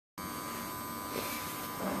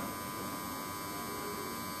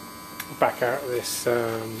back out of this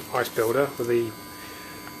ice builder with the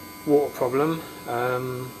water problem.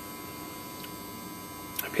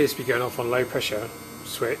 Appears to be going off on low pressure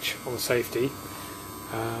switch on the safety,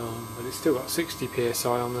 but it's still got 60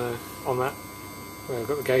 psi on that. Well, I've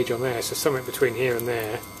got the gauge on there, so something between here and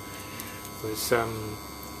there was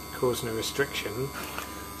causing a restriction.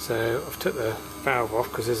 So I've took the valve off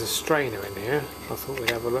because there's a strainer in here. I thought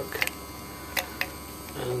we'd have a look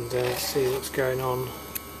and see what's going on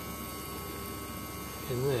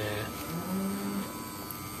in there.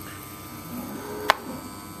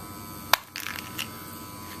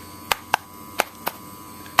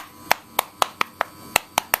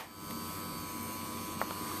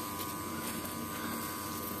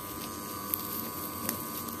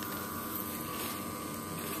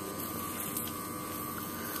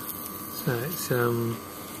 So it's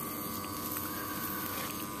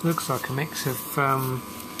looks like a mix of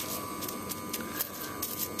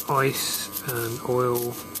ice and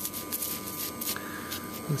oil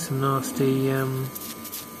and some nasty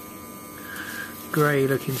grey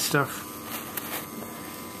looking stuff.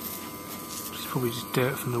 It's probably just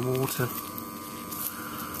dirt from the water.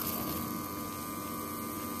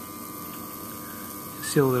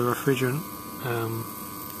 See all the refrigerant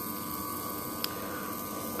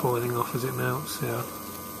boiling off as it melts. Yeah.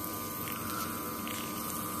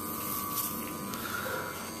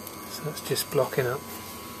 So that's just blocking up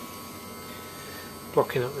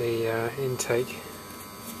the intake.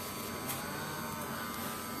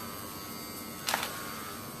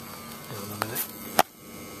 Hang on a minute.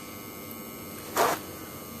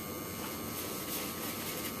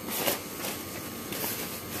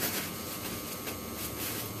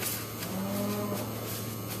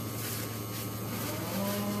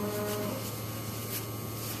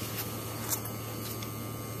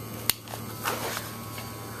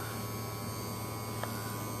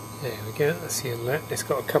 There we go, that's the inlet. It's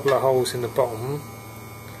got a couple of holes in the bottom,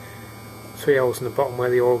 3 holes in the bottom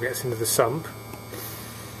where the oil gets into the sump,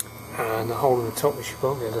 and a hole in the top which you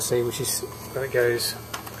won't be able to see, which is where it goes.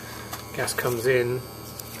 Gas comes in,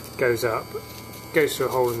 goes up, goes through a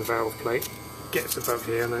hole in the valve plate, gets above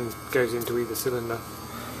here and then goes into either cylinder.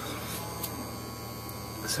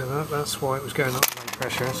 So that's why it was going up at low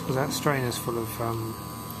pressure, it's because that strainer's full of full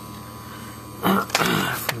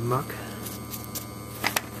of muck.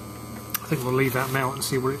 I think we'll leave that melt and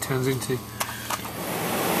see what it turns into.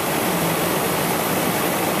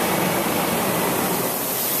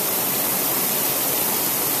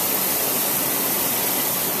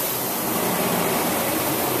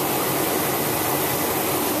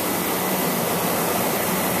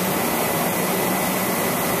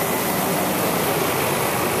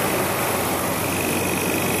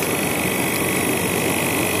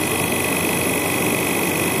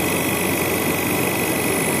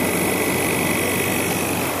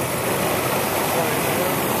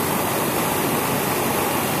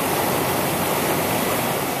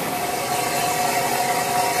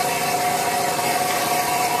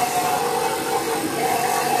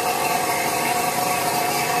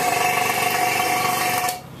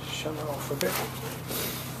 A bit.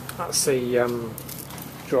 That's the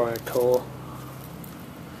drier core.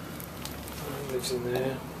 It lives in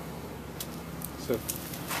there. So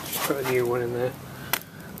just put a new one in there.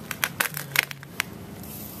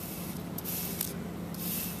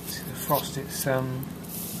 See the frost? It's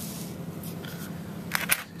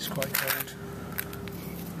quite cold.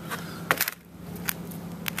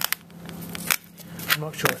 I'm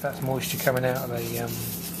not sure if that's moisture coming out of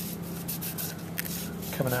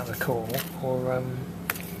the core, or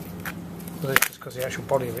whether it's just because the actual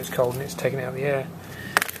body of it's cold and it's taken out of the air.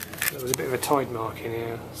 There was a bit of a tide mark in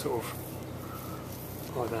here, sort of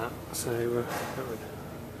like that, so that would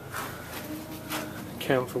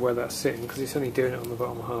account for where that's sitting, because it's only doing it on the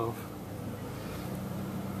bottom half.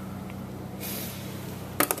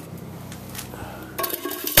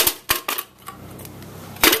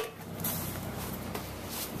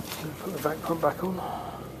 Put the vac pump back on.